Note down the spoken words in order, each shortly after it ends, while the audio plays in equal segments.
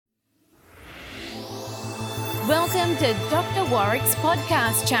Welcome to Dr. Warwick's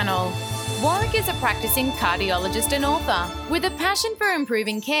podcast channel. Warwick is a practicing cardiologist and author with a passion for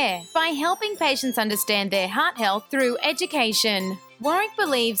improving care by helping patients understand their heart health through education. Warwick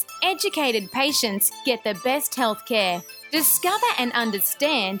believes educated patients get the best health care. Discover and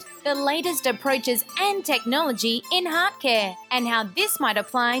understand the latest approaches and technology in heart care and how this might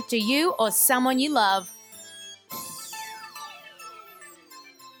apply to you or someone you love.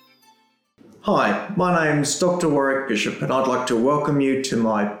 Hi, my name's Dr. Warwick Bishop and I'd like to welcome you to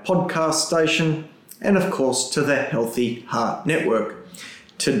my podcast station and of course to the Healthy Heart Network.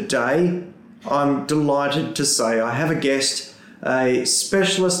 Today, I'm delighted to say I have a guest, a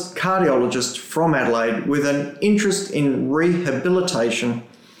specialist cardiologist from Adelaide with an interest in rehabilitation,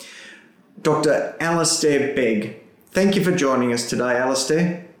 Dr. Alastair Begg. Thank you for joining us today,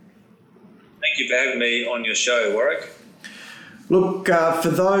 Alastair. Thank you for having me on your show, Warwick. Look, for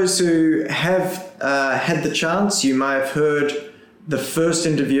those who have had the chance, you may have heard the first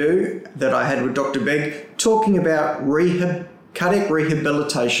interview that I had with Dr. Begg talking about cardiac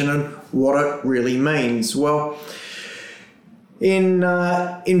rehabilitation and what it really means. Well, in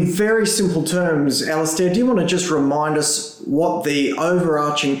very simple terms, Alastair, do you want to just remind us what the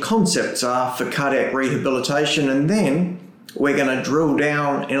overarching concepts are for cardiac rehabilitation, and then we're going to drill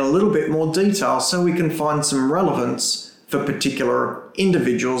down in a little bit more detail so we can find some relevance for particular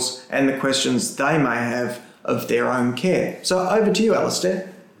individuals and the questions they may have of their own care. So over to you,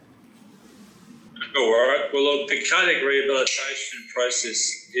 Alastair. Sure, Warwick. Well, look, the cardiac rehabilitation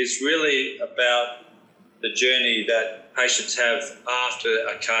process is really about the journey that patients have after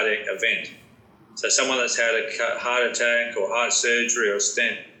a cardiac event. So someone that's had a heart attack or heart surgery or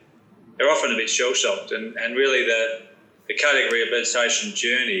stent, they're often a bit shell-shocked, and really the cardiac rehabilitation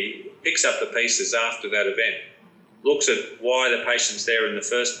journey picks up the pieces after that event. Looks at why the patient's there in the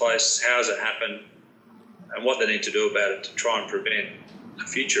first place, how's it happened, and what they need to do about it to try and prevent a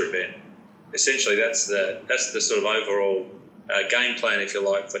future event. Essentially, that's the sort of overall game plan, if you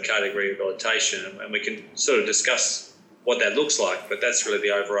like, for cardiac rehabilitation, and we can sort of discuss what that looks like, but that's really the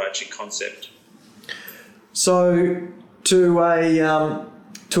overarching concept. So, to a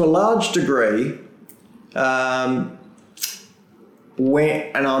large degree,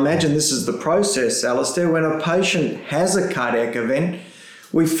 and I imagine this is the process, Alastair, when a patient has a cardiac event,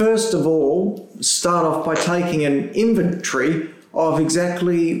 we first of all start off by taking an inventory of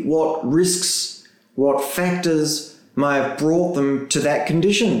exactly what risks, what factors may have brought them to that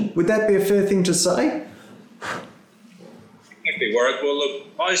condition. Would that be a fair thing to say? Exactly, Warwick. Well, look,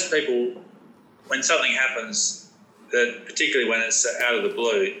 most people, when something happens, particularly when it's out of the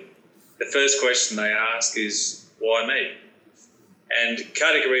blue, the first question they ask is, why me? And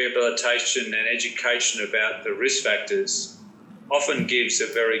cardiac rehabilitation and education about the risk factors often gives a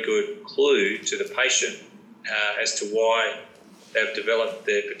very good clue to the patient as to why they've developed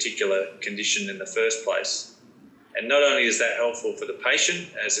their particular condition in the first place. And not only is that helpful for the patient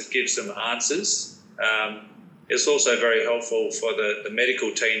as it gives them answers, it's also very helpful for the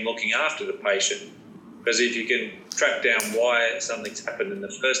medical team looking after the patient, because if you can track down why something's happened in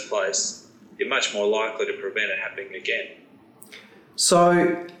the first place, you're much more likely to prevent it happening again.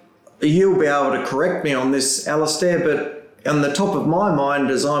 So you'll be able to correct me on this, Alastair, but on the top of my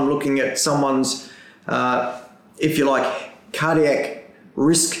mind as I'm looking at someone's, if you like, cardiac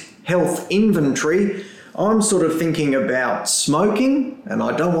risk health inventory, I'm sort of thinking about smoking, and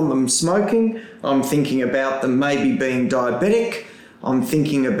I don't want them smoking. I'm thinking about them maybe being diabetic. I'm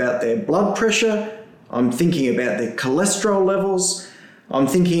thinking about their blood pressure. I'm thinking about their cholesterol levels. I'm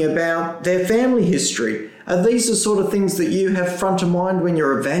thinking about their family history. Are these the sort of things that you have front of mind when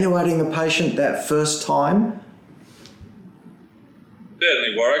you're evaluating a patient that first time?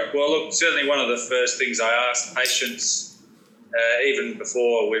 Certainly, Warwick. Well, look, certainly one of the first things I ask patients, even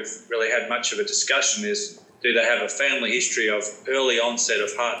before we've really had much of a discussion, is do they have a family history of early onset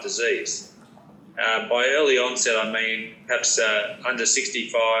of heart disease? By early onset, I mean perhaps under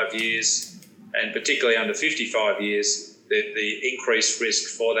 65 years and particularly under 55 years, the increased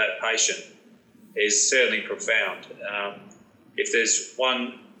risk for that patient is certainly profound. If there's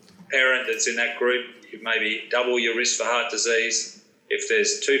one parent that's in that group, you maybe double your risk for heart disease. If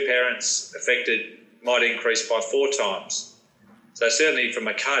there's two parents affected, might increase by 4 times. So certainly from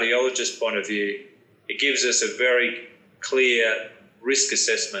a cardiologist point of view, it gives us a very clear risk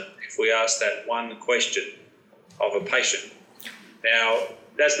assessment if we ask that one question of a patient. Now,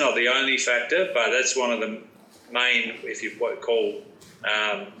 that's not the only factor, but that's one of the main, if you what call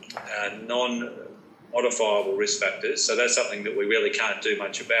non-modifiable risk factors. So that's something that we really can't do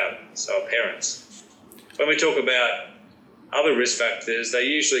much about. So our parents. When we talk about other risk factors, they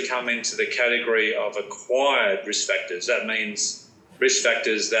usually come into the category of acquired risk factors. That means risk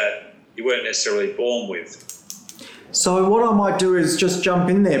factors that you weren't necessarily born with. So what I might do is just jump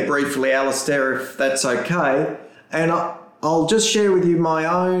in there briefly, Alistair, if that's okay, and I'll just share with you my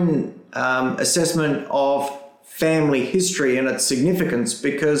own assessment of family history and its significance,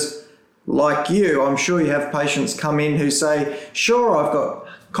 because like you, I'm sure you have patients come in who say, sure, I've got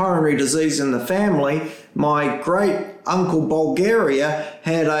coronary disease in the family. My great uncle Bulgaria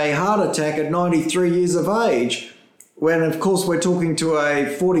had a heart attack at 93 years of age. When, of course, we're talking to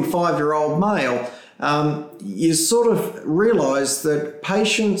a 45-year-old male. You sort of realise that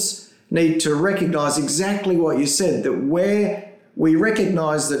patients need to recognise exactly what you said, that where we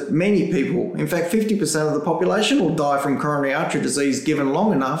recognise that many people, in fact 50% of the population, will die from coronary artery disease given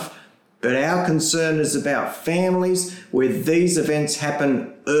long enough, but our concern is about families where these events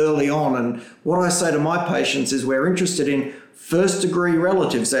happen early on. And what I say to my patients is we're interested in first-degree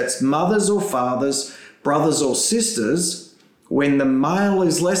relatives, that's mothers or fathers, brothers or sisters, when the male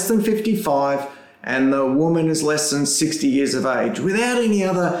is less than 55 and the woman is less than 60 years of age, without any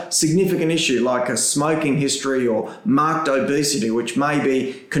other significant issue like a smoking history or marked obesity, which may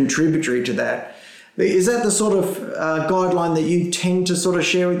be contributory to that. Is that the sort of guideline that you tend to sort of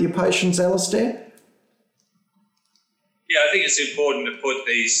share with your patients, Alistair? Yeah, I think it's important to put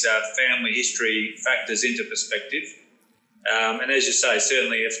these family history factors into perspective. And as you say,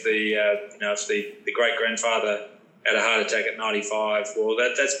 certainly if the great-grandfather had a heart attack at 95, well,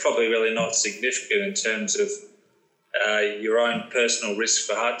 that's probably really not significant in terms of your own personal risk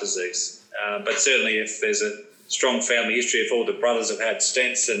for heart disease. But certainly if there's a strong family history, if all the brothers have had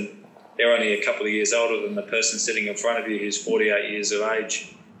stents and they're only a couple of years older than the person sitting in front of you who's 48 years of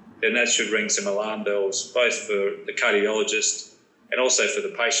age, then that should ring some alarm bells, both for the cardiologist and also for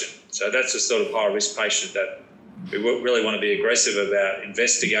the patient. So that's a sort of high-risk patient that we really want to be aggressive about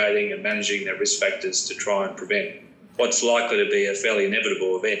investigating and managing their risk factors to try and prevent what's likely to be a fairly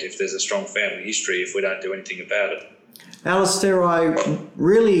inevitable event if there's a strong family history if we don't do anything about it. Alistair, I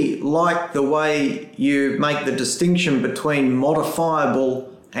really like the way you make the distinction between modifiable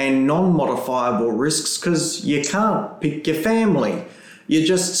and non-modifiable risks, because you can't pick your family. You're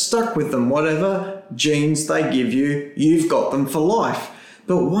just stuck with them. Whatever genes they give you, you've got them for life.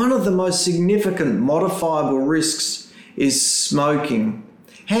 But one of the most significant modifiable risks is smoking.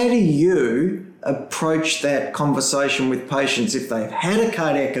 How do you approach that conversation with patients if they've had a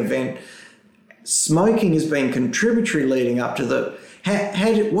cardiac event? Smoking has been contributory leading up to the...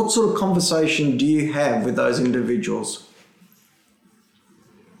 what sort of conversation do you have with those individuals?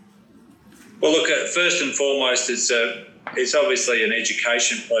 Well, look, first and foremost, it's obviously an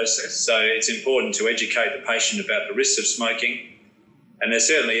education process. So it's important to educate the patient about the risks of smoking. And there's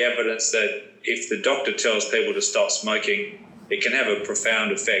certainly evidence that if the doctor tells people to stop smoking, it can have a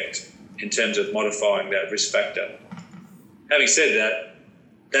profound effect in terms of modifying that risk factor. Having said that,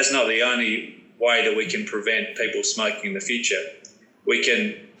 that's not the only way that we can prevent people smoking in the future. We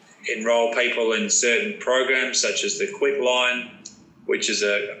can enrol people in certain programs such as the Quit Line, which is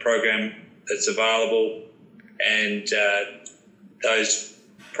a program that's available, and those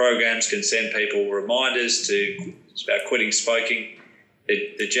programs can send people reminders about quitting smoking.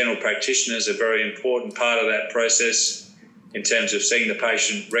 The general practitioner is a very important part of that process in terms of seeing the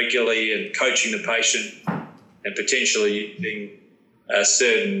patient regularly and coaching the patient, and potentially using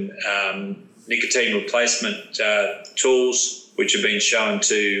certain nicotine replacement tools which have been shown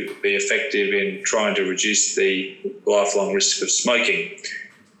to be effective in trying to reduce the lifelong risk of smoking.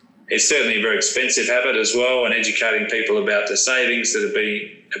 It's certainly a very expensive habit as well, and educating people about the savings that have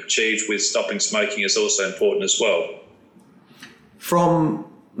been achieved with stopping smoking is also important as well. From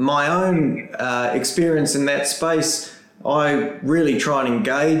my own experience in that space, I really try and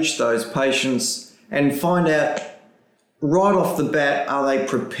engage those patients and find out right off the bat, are they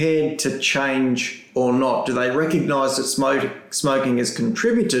prepared to change or not? Do they recognise that smoking has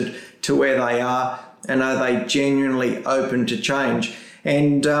contributed to where they are, and are they genuinely open to change?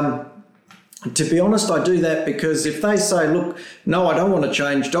 And to be honest, I do that because if they say, look, no, I don't want to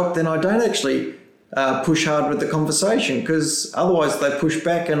change, doc, then I don't actually push hard with the conversation, because otherwise they push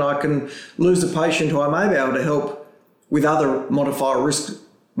back and I can lose a patient who I may be able to help with other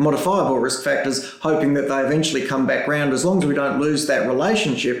modifiable risk factors, hoping that they eventually come back round. As long as we don't lose that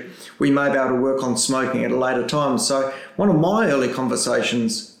relationship, we may be able to work on smoking at a later time. So one of my early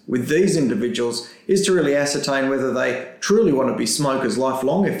conversations with these individuals is to really ascertain whether they truly want to be smokers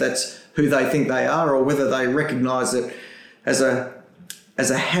lifelong, if that's who they think they are, or whether they recognise it as a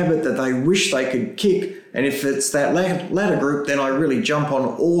habit that they wish they could kick, And if it's that latter group, then I really jump on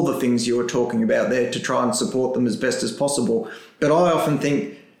all the things you were talking about there to try and support them as best as possible. But I often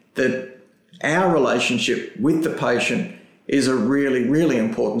think that our relationship with the patient is a really, really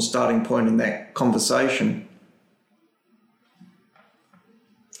important starting point in that conversation.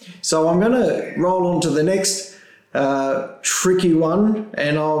 So I'm going to roll on to the next tricky one,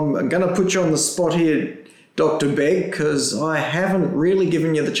 and I'm going to put you on the spot here, Dr. Begg, because I haven't really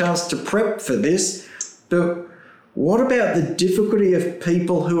given you the chance to prep for this. But what about the difficulty of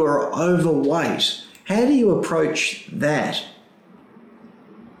people who are overweight? How do you approach that?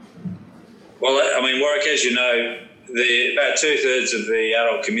 Well, I mean, Warwick, as you know, about 2/3 of the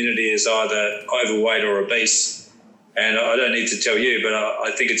adult community is either overweight or obese. And I don't need to tell you, but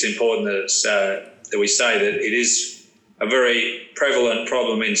I think it's important that we say that it is a very prevalent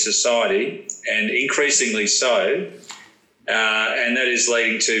problem in society, and increasingly so. And that is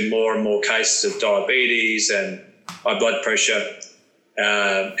leading to more and more cases of diabetes and high blood pressure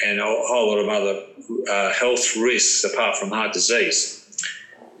and a whole lot of other health risks apart from heart disease.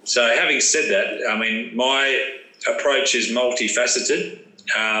 So having said that, I mean, my approach is multifaceted.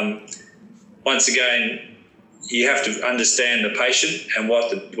 Once again, you have to understand the patient and what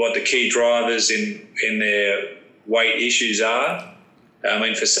the key drivers in their weight issues are. I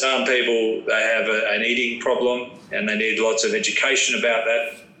mean, for some people, they have an eating problem and they need lots of education about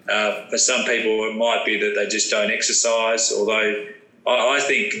that. For some people, it might be that they just don't exercise, although I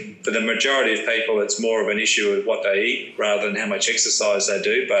think for the majority of people, it's more of an issue of what they eat rather than how much exercise they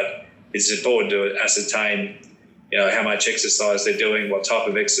do. But it's important to ascertain, how much exercise they're doing, what type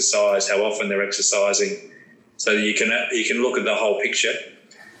of exercise, how often they're exercising, so that you can look at the whole picture.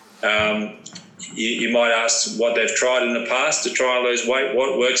 You might ask what they've tried in the past to try and lose weight,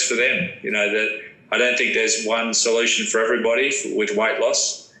 what works for them. That I don't think there's one solution for everybody with weight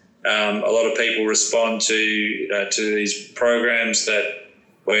loss. A lot of people respond to these programs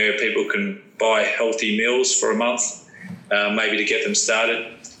where people can buy healthy meals for a month, maybe to get them started.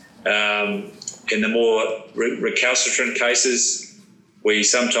 In the more recalcitrant cases, we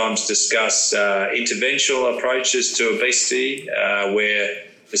sometimes discuss interventional approaches to obesity where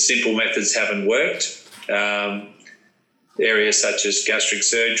the simple methods haven't worked. Areas such as gastric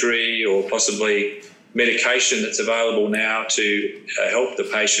surgery or possibly medication that's available now to help the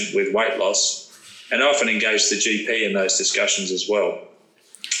patient with weight loss, and often engage the GP in those discussions as well.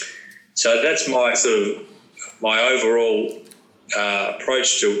 So that's my overall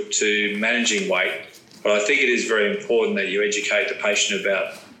approach to managing weight. But I think it is very important that you educate the patient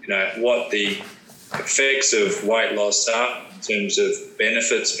about, what the effects of weight loss are in terms of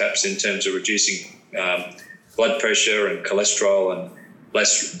benefits, perhaps in terms of reducing blood pressure and cholesterol and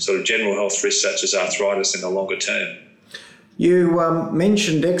less sort of general health risks such as arthritis in the longer term. You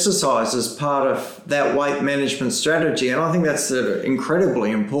mentioned exercise as part of that weight management strategy, and I think that's an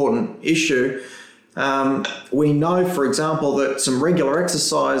incredibly important issue. We know, for example, that some regular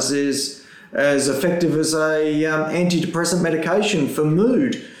exercise is as effective as a antidepressant medication for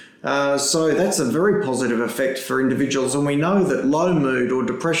mood. So that's a very positive effect for individuals, and we know that low mood or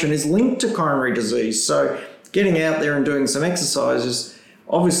depression is linked to coronary disease. So getting out there and doing some exercise is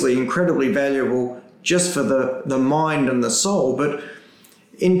obviously incredibly valuable just for the mind and the soul. But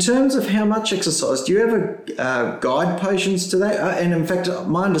in terms of how much exercise, do you ever guide patients to that? And in fact,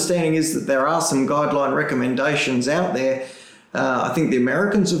 my understanding is that there are some guideline recommendations out there. I think the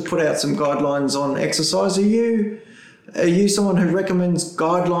Americans have put out some guidelines on exercise. Are you someone who recommends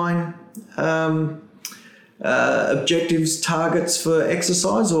guideline objectives, targets for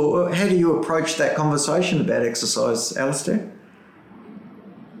exercise, or how do you approach that conversation about exercise, Alistair?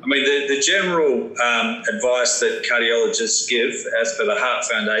 I mean, the general advice that cardiologists give, as per the Heart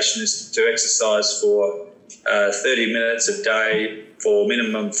Foundation, is to exercise for 30 minutes a day for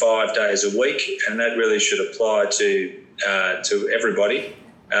minimum 5 days a week, and that really should apply to everybody.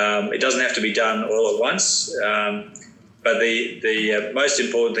 It doesn't have to be done all at once, but the most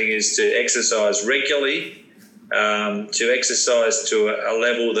important thing is to exercise regularly, to exercise to a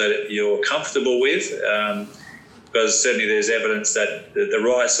level that you're comfortable with, because certainly there's evidence that the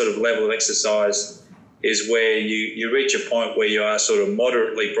right sort of level of exercise is where you reach a point where you are sort of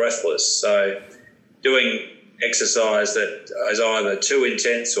moderately breathless. So doing exercise that is either too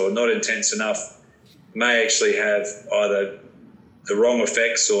intense or not intense enough may actually have either the wrong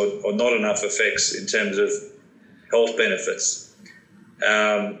effects or not enough effects in terms of health benefits.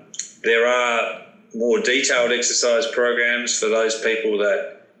 There are more detailed exercise programs for those people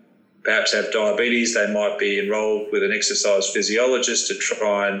that perhaps have diabetes. They might be enrolled with an exercise physiologist to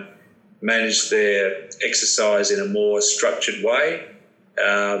try and manage their exercise in a more structured way.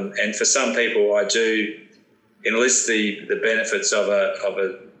 And for some people, I do enlist the benefits of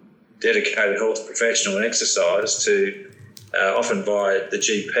a dedicated health professional in exercise to often via the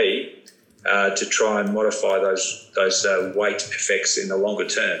GP to try and modify those weight effects in the longer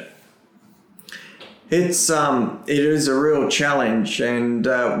term. It is a real challenge, and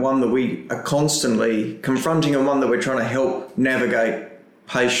one that we are constantly confronting, and one that we're trying to help navigate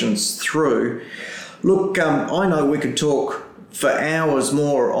patients through. Look, I know we could talk for hours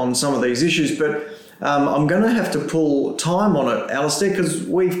more on some of these issues, but I'm going to have to pull time on it, Alistair, because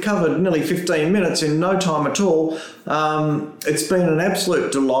we've covered nearly 15 minutes in no time at all. It's been an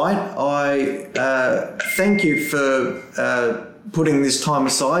absolute delight. I thank you for putting this time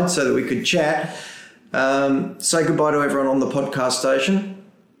aside so that we could chat. Say goodbye to everyone on the podcast station.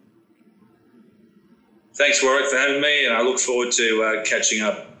 Thanks, Warwick, for having me, and I look forward to catching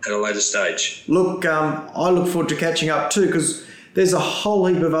up at a later stage. Look, I look forward to catching up too, because there's a whole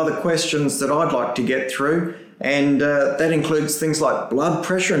heap of other questions that I'd like to get through, and that includes things like blood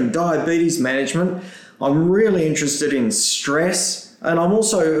pressure and diabetes management. I'm really interested in stress, and I'm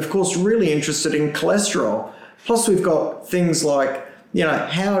also, of course, really interested in cholesterol. Plus, we've got things like,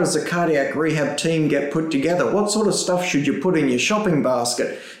 how does a cardiac rehab team get put together? What sort of stuff should you put in your shopping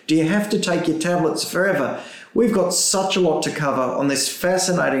basket? Do you have to take your tablets forever? We've got such a lot to cover on this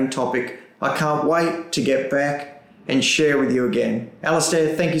fascinating topic. I can't wait to get back and share with you again.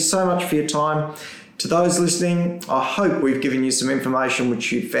 Alistair, thank you so much for your time. To those listening, I hope we've given you some information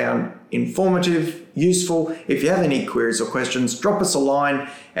which you found informative, useful. If you have any queries or questions, drop us a line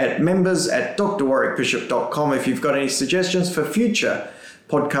at members@drwarwickbishop.com. If you've got any suggestions for future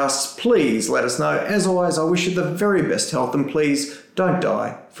podcasts, please let us know. As always, I wish you the very best health, and please don't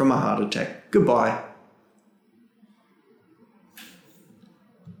die from a heart attack. Goodbye.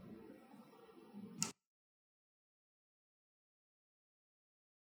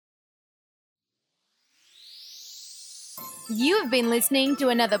 You have been listening to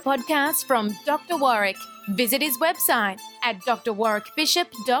another podcast from Dr. Warwick. Visit his website at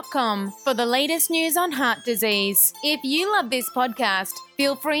drwarwickbishop.com for the latest news on heart disease. If you love this podcast,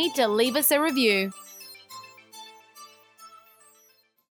 feel free to leave us a review.